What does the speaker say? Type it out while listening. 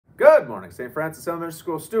Good morning, St. Francis Elementary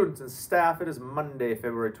School students and staff. It is Monday,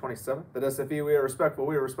 February 27th. At SFE, we are respectful,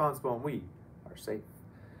 we are responsible, and we are safe.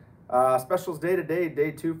 Specials day today, day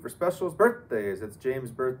 2 for specials. Birthdays. It's James'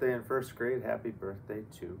 birthday in first grade. Happy birthday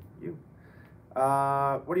to you.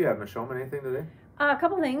 What do you have, Ms. Shulman? Anything today? A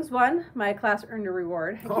couple things. One, my class earned a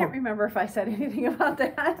reward. I can't remember if I said anything about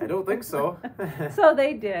that. I don't think so. So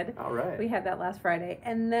they did. All right. We had that last Friday.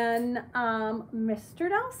 And then Mr.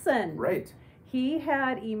 Nelson. Right. He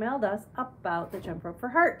had emailed us about the Jump Rope for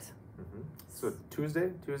Heart. Mm-hmm. So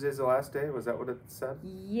Tuesday's the last day? Was that what it said?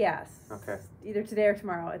 Yes. Okay. Either today or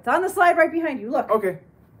tomorrow. It's on the slide right behind you. Look. Okay.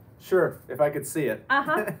 Sure. If I could see it.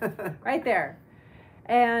 Uh-huh. Right there.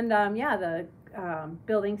 And yeah, the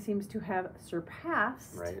building seems to have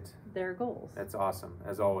surpassed their goals. That's awesome.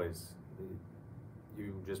 As always,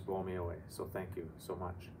 you just blow me away. So thank you so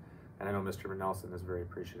much. And I know Mr. Nelson is very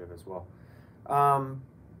appreciative as well.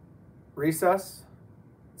 Recess.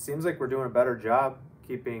 Seems like we're doing a better job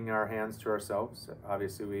keeping our hands to ourselves.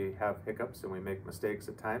 Obviously, we have hiccups and we make mistakes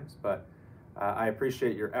at times, but I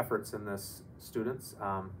appreciate your efforts in this, students.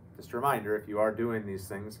 Just a reminder, if you are doing these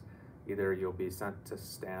things, either you'll be sent to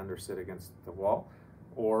stand or sit against the wall,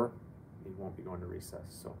 or you won't be going to recess.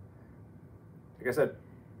 So, like I said,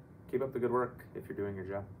 keep up the good work if you're doing your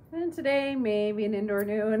job. And today, maybe an indoor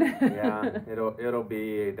noon. Yeah, it'll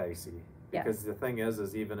be dicey. Yes. Because the thing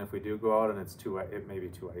is even if we do go out and it may be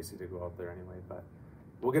too icy to go out there anyway, but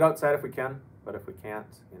we'll get outside if we can, but if we can't,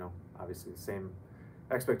 obviously the same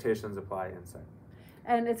expectations apply inside.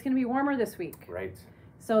 And it's going to be warmer this week. Right.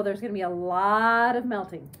 So there's going to be a lot of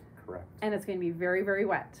melting. Correct. And it's going to be very, very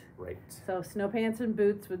wet. Right. So snow pants and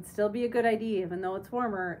boots would still be a good idea, even though it's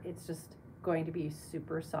warmer. It's just going to be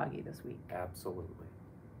super soggy this week. Absolutely.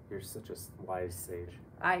 You're such a wise sage.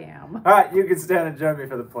 I am. All right, you can stand and join me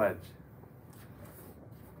for the pledge.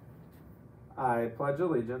 I pledge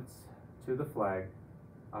allegiance to the flag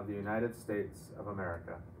of the United States of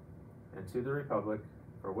America and to the republic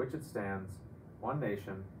for which it stands, one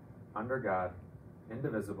nation, under God,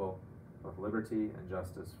 indivisible, with liberty and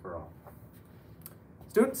justice for all.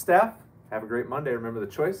 Students, staff, have a great Monday. Remember,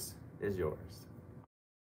 the choice is yours.